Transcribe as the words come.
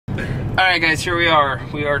Alright guys, here we are.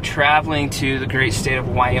 We are traveling to the great state of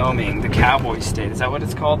Wyoming, the cowboy state. Is that what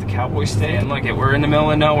it's called? The cowboy state? And look, we're in the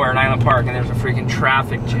middle of nowhere in Island Park and there's a freaking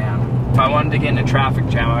traffic jam. If I wanted to get in a traffic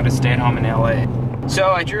jam, I would have stayed home in LA. So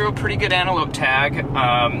I drew a pretty good antelope tag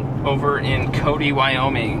over in Cody,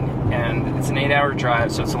 Wyoming. And it's an 8-hour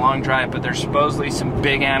drive, so it's a long drive, but there's supposedly some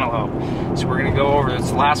big antelope. So we're gonna go over.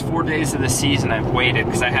 It's the last 4 days of the season I've waited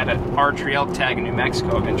because I had an archery elk tag in New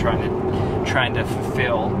Mexico I've been trying to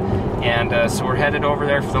fulfill. And so we're headed over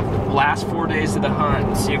there for the last 4 days of the hunt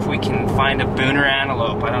and see if we can find a booner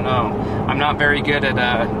antelope. I don't know. I'm not very good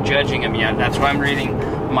at judging them yet. That's why I'm reading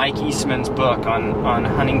Mike Eastman's book on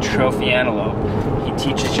hunting trophy antelope. He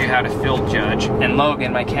teaches you how to field judge. And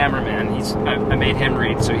Logan, my cameraman, I made him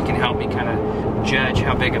read so he can help me kind of judge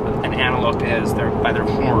how big an antelope is by their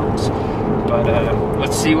horns. But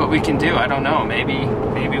let's see what we can do. I don't know. Maybe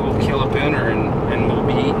we'll kill a booner and we'll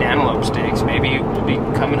be eating antelope steaks. Maybe we'll be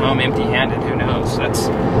coming home empty-handed. Who knows? That's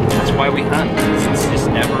why we hunt. It's just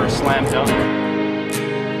never a slam dunk.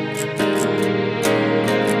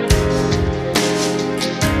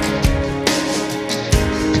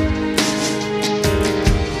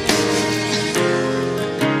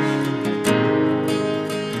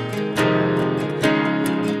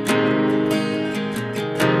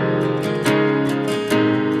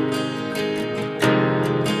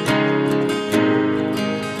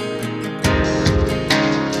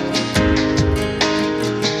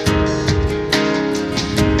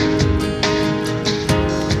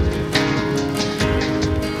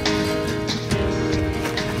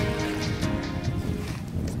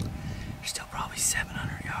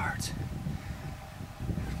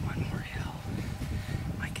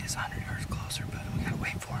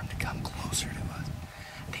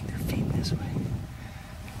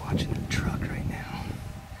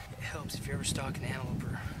 Stalking antelope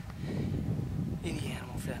or any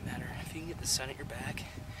animal for that matter, if you can get the sun at your back,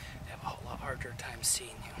 they have a whole lot harder time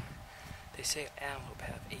seeing you. They say antelope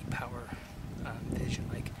have 8-power vision,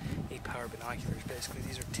 like 8-power binoculars. Basically,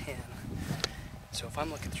 these are 10. So if I'm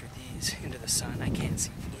looking through these into the sun, I can't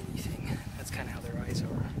see anything. That's kind of how their eyes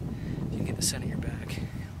are. If you can get the sun at your back,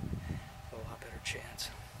 a lot better chance.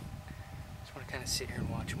 Just want to kind of sit here and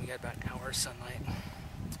watch them. We got about an hour of sunlight, and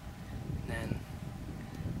then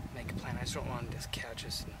make a plan. I just don't want them to catch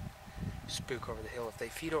us and spook over the hill. If they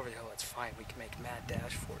feed over the hill, that's fine. We can make a mad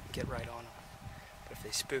dash for it and get right on them. But if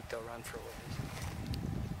they spook, they'll run for a ways.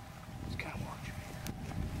 Just kind of watch.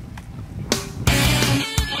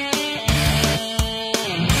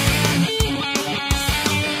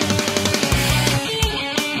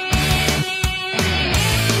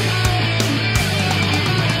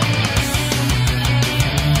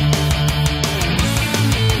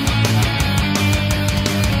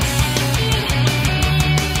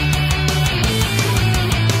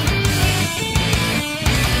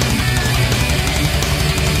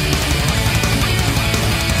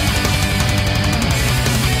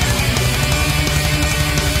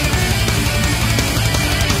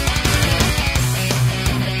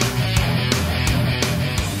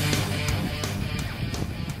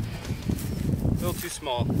 Too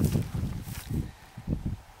small.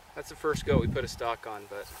 That's the first goat we put a stock on,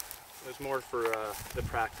 but it was more for the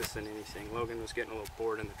practice than anything. Logan was getting a little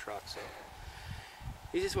bored in the truck, so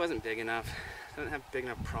he just wasn't big enough. Doesn't have big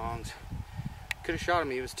enough prongs. Could have shot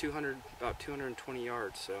him. He was about 220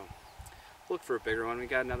 yards, so look for a bigger one. We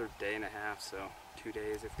got another day and a half, so 2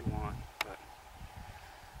 days if we want. But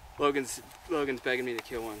Logan's begging me to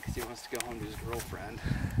kill one because he wants to go home to his girlfriend.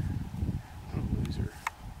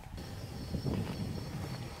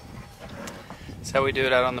 That's how we do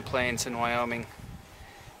it out on the plains in Wyoming.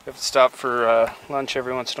 We have to stop for lunch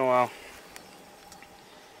every once in a while.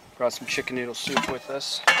 Brought some chicken noodle soup with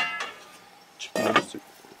us. Chicken noodle soup.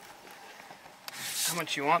 How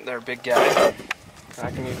much you want there, big guy? I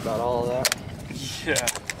can eat about all of that.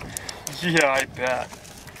 Yeah, I bet.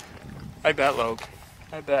 I bet, Logan.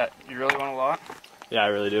 I bet. You really want a lot? Yeah, I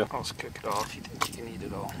really do. I'll just cook it all if you think you can eat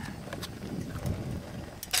it all.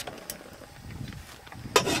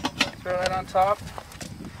 Throw that on top.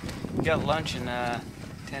 We got lunch in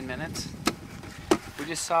 10 minutes. We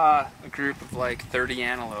just saw a group of like 30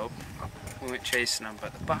 antelope. We went chasing them,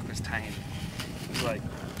 but the buck was tiny. It was like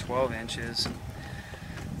 12 inches.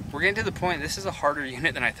 We're getting to the point, this is a harder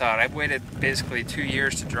unit than I thought. I've waited basically 2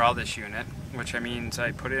 years to draw this unit, which means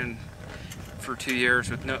I put in for 2 years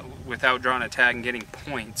without drawing a tag and getting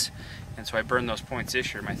points. And so I burned those points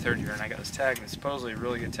this year, my third year, and I got this tag, and it's supposedly a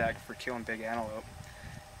really good tag for killing big antelope.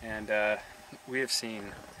 And we have seen,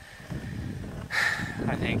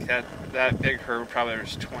 think that big herd probably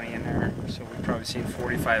there's 20 in there, so we've probably seen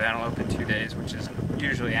 45 antelope in 2 days, which is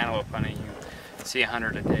usually antelope hunting. You see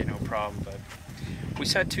 100 a day, no problem. But we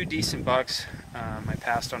saw 2 decent bucks. I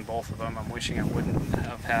passed on both of them. I'm wishing I wouldn't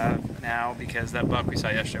have had now, because that buck we saw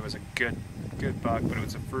yesterday was a good buck, but it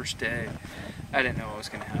was the first day. I didn't know what was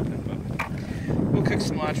going to happen, but we'll cook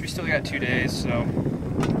some lunch. We still got 2 days, so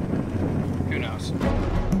who knows.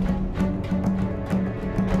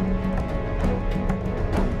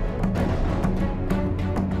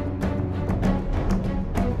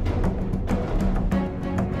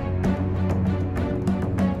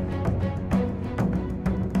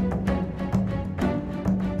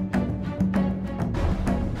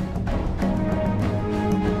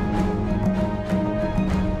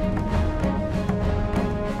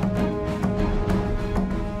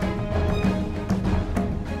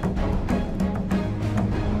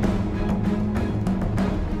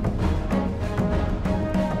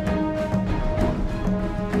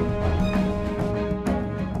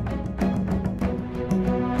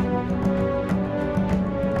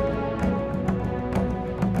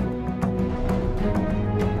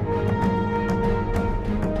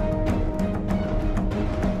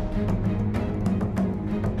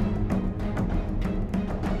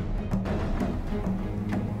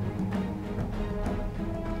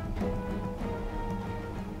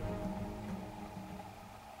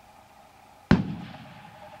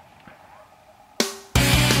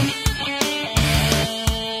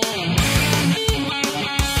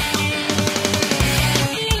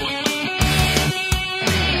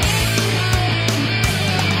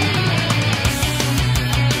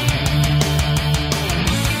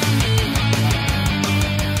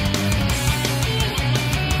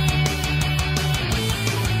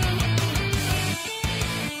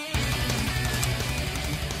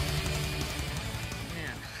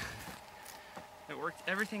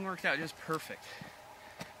 Everything worked out just perfect.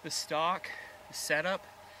 The stock, the setup,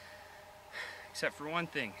 except for one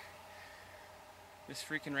thing. This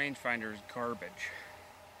freaking rangefinder is garbage.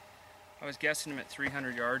 I was guessing him at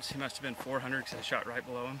 300 yards. He must have been 400 because I shot right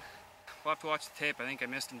below him. We'll have to watch the tape. I think I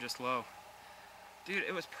missed him just low. Dude,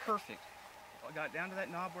 it was perfect. I got down to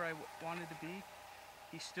that knob where I wanted to be.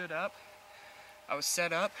 He stood up. I was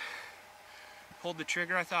set up. Pulled the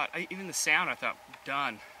trigger. I thought, even the sound, I thought,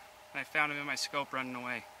 done. And I found him in my scope running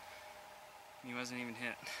away. He wasn't even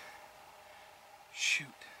hit. Shoot.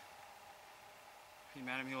 Are you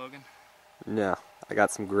mad at me, Logan? No, I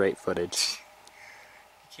got some great footage.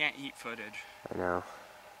 You can't eat footage. I know.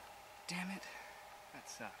 Damn it. That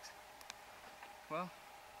sucks. Well,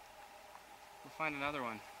 we'll find another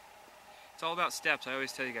one. It's all about steps. I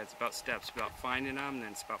always tell you guys it's about steps. It's about finding them, and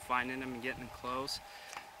then it's about finding them and getting them close.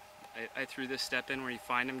 I threw this step in where you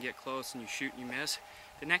find them, get close, and you shoot and you miss.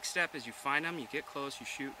 The next step is you find them, you get close, you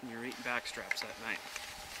shoot, and you're eating back straps that night.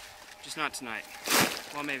 Just not tonight.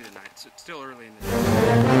 Well, maybe tonight. So it's still early in the day.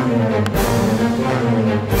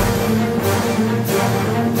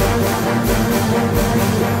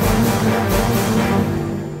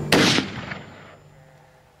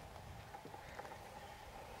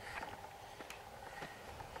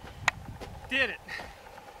 Did it!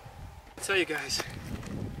 I'll tell you guys,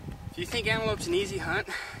 if you think antelope's an easy hunt,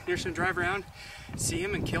 you're just gonna drive around, see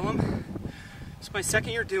him and kill him. It's my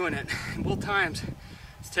second year doing it. And both times,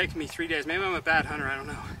 it's taken me 3 days. Maybe I'm a bad hunter, I don't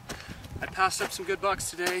know. I passed up some good bucks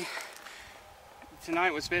today.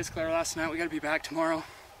 Tonight was basically our last night. We gotta be back tomorrow.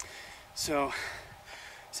 So,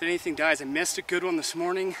 said anything dies. I missed a good one this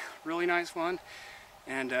morning, really nice one.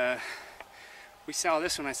 And we saw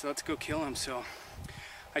this one, I said, let's go kill him. So,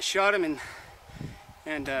 I shot him and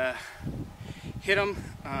hit him,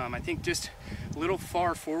 I think just a little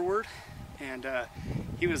far forward, and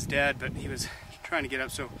he was dead, but he was trying to get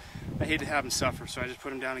up, so I hate to have him suffer, so I just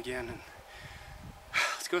put him down again, and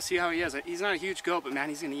let's go see how he is. He's not a huge goat, but man,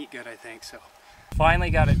 he's gonna eat good, I think, so. Finally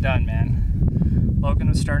got it done, man. Logan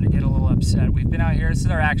was starting to get a little upset. We've been out here, this is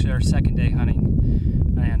actually our second day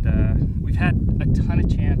hunting, and we've had a ton of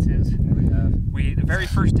chances. The very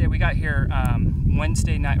first day we got here,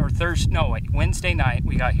 Wednesday night, or Thursday, no wait, Wednesday night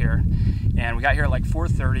we got here, and we got here at like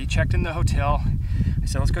 4:30, checked in the hotel. I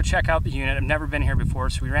said, let's go check out the unit. I've never been here before,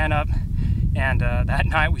 so we ran up, and that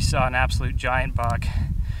night we saw an absolute giant buck,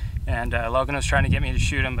 and Logan was trying to get me to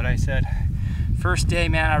shoot him, but I said, first day,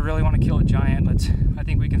 man, I really want to kill a giant. I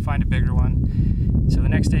think we can find a bigger one. So the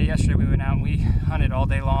next day, yesterday, we went out and we hunted all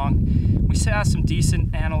day long. We saw some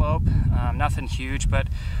decent antelope, nothing huge, but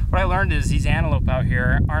what I learned is these antelope out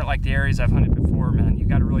here aren't like the areas I've hunted before, man. You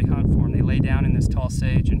got to really hunt for them. They lay down in this tall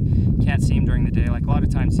sage and can't see them during the day. Like a lot of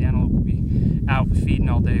times the antelope will be out feeding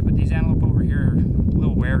all day, but these antelope over here are a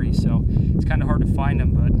little wary, so it's kind of hard to find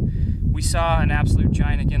them. But we saw an absolute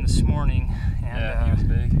giant again this morning, and yeah, he was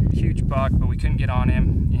big. Huge buck, but we couldn't get on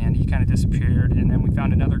him, and he kind of disappeared. And then we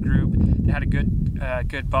found another group that had a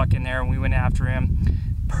good buck in there, and we went after him.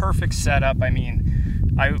 Perfect setup. I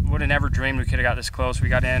mean, I would have never dreamed we could have got this close. We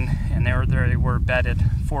got in, and they were bedded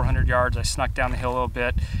 400 yards. I snuck down the hill a little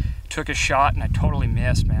bit, took a shot, and I totally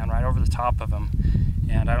missed, man, right over the top of him.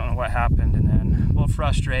 And I don't know what happened, and then a little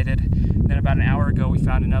frustrated. Then about an hour ago, we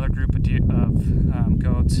found another group of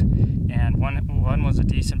goats, and one was a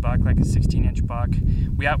decent buck, like a 16-inch buck.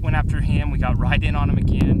 We went after him. We got right in on him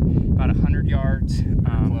again, about 100 yards.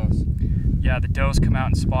 Close. Yeah, the does come out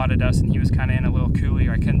and spotted us, and he was kind of in a little coulee.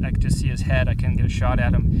 I could just see his head. I couldn't get a shot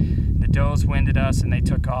at him. The does winded us, and they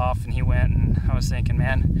took off, and he went, and I was thinking,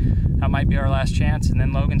 man, that might be our last chance. And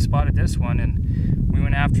then Logan spotted this one, and we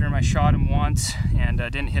went after him. I shot him once, and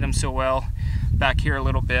didn't hit him so well. Back here a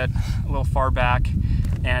little bit, a little far back,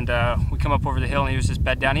 and we come up over the hill, and he was just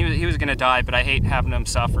bed down. He was gonna die, but I hate having him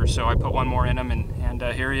suffer, so I put one more in him, and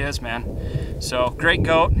here he is, man. So great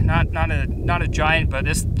goat, not a giant, but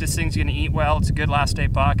this thing's gonna eat well. It's a good last day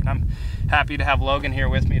buck, and I'm happy to have Logan here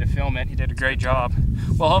with me to film it. He did a great job.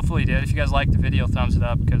 Well, hopefully he did. If you guys liked the video, thumbs it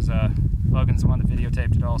up, because Logan's the one that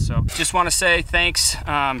videotaped it all. So just want to say thanks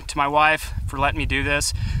to my wife for letting me do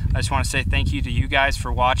this. I just want to say thank you to you guys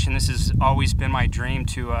for watching. This has always been my dream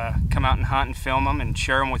to come out and hunt and film them and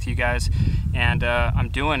share them with you guys, and I'm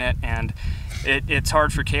doing it. And it's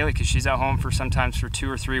hard for Kaylee because she's at home sometimes for 2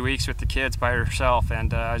 or 3 weeks with the kids by herself,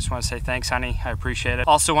 and I just want to say thanks, honey. I appreciate it.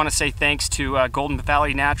 Also want to say thanks to Golden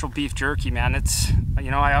Valley Natural Beef Jerky, man. It's,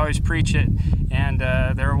 you know, I always preach it, and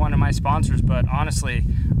they're one of my sponsors, but honestly,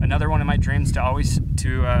 another one of my dreams to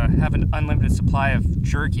have an unlimited supply of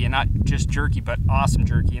jerky, and not just jerky, but awesome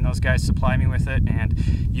jerky, and those guys supply me with it, and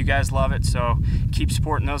you guys love it, so keep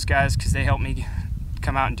supporting those guys because they help me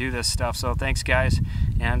come out and do this stuff. So thanks, guys,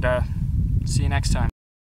 and see you next time.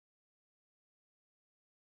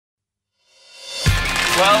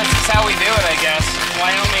 Well, this is how we do it, I guess.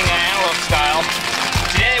 Wyoming antelope style.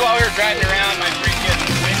 Today, while we were driving around, my freaking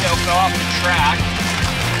window fell off the track.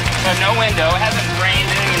 So no window. It hasn't rained.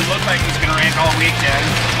 It didn't even look like it was going to rain all weekend.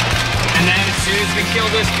 And then as soon as we kill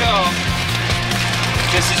this goat,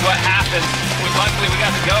 this is what happens. Luckily, we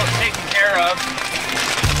got the goat taken care of.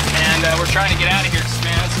 And we're trying to get out of here,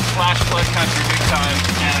 man. This is flash flood country big time.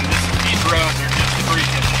 And these roads are just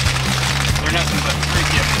freaking, they're nothing but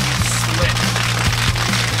freaking slick.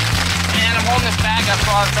 And I'm holding this bag up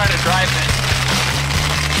while I'm trying to drive it.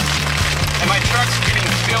 And my truck's getting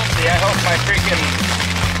filthy. I hope my freaking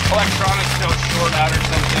electronics don't short out or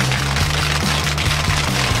something.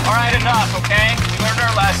 Alright, enough, okay? We learned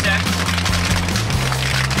our lesson.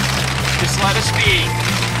 Just let us be.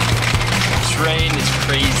 This rain is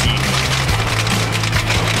crazy.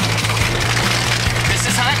 This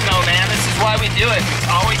is hunting though, man. This is why we do it. It's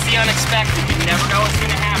always the unexpected. You never know what's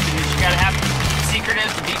going to happen. You just got to have, the secret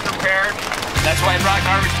is to be prepared. That's why I brought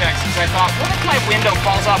garbage bags, because I thought, what if my window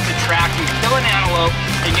falls off the track, we kill an antelope,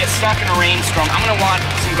 and get stuck in a rainstorm? I'm going to want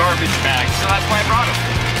some garbage bags. So that's why I brought them.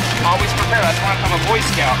 Always prepared. That's why I'm a Boy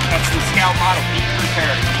Scout. That's the Scout motto, be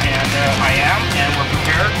prepared. And I am, and we're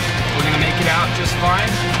prepared. We're going to make it out just fine.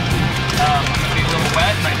 I'm going to be a little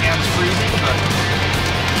wet. My hand's freezing, but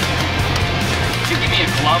you give me a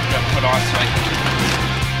glove to put on so I can